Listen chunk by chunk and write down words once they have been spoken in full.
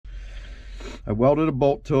I welded a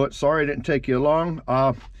bolt to it. Sorry it didn't take you long.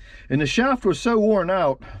 And the shaft was so worn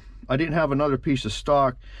out, I didn't have another piece of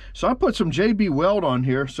stock. So I put some JB Weld on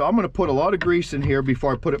here. So I'm going to put a lot of grease in here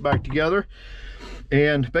before I put it back together.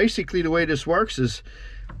 And basically the way this works is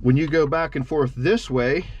when you go back and forth this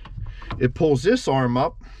way, it pulls this arm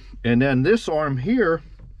up, and then this arm here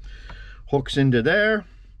hooks into there,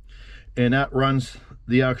 and that runs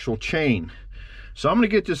the actual chain. So I'm going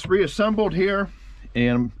to get this reassembled here,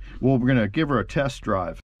 and we're going to give her a test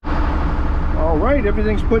drive. All right,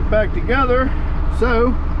 everything's put back together.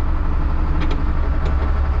 So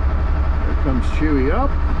there comes Chewy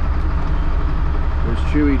up, there's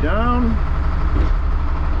Chewy down,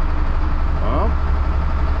 up,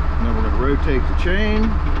 and then we're going to rotate the chain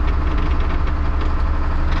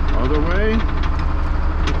other way.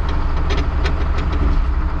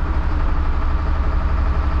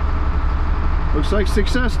 Looks like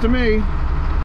success to me.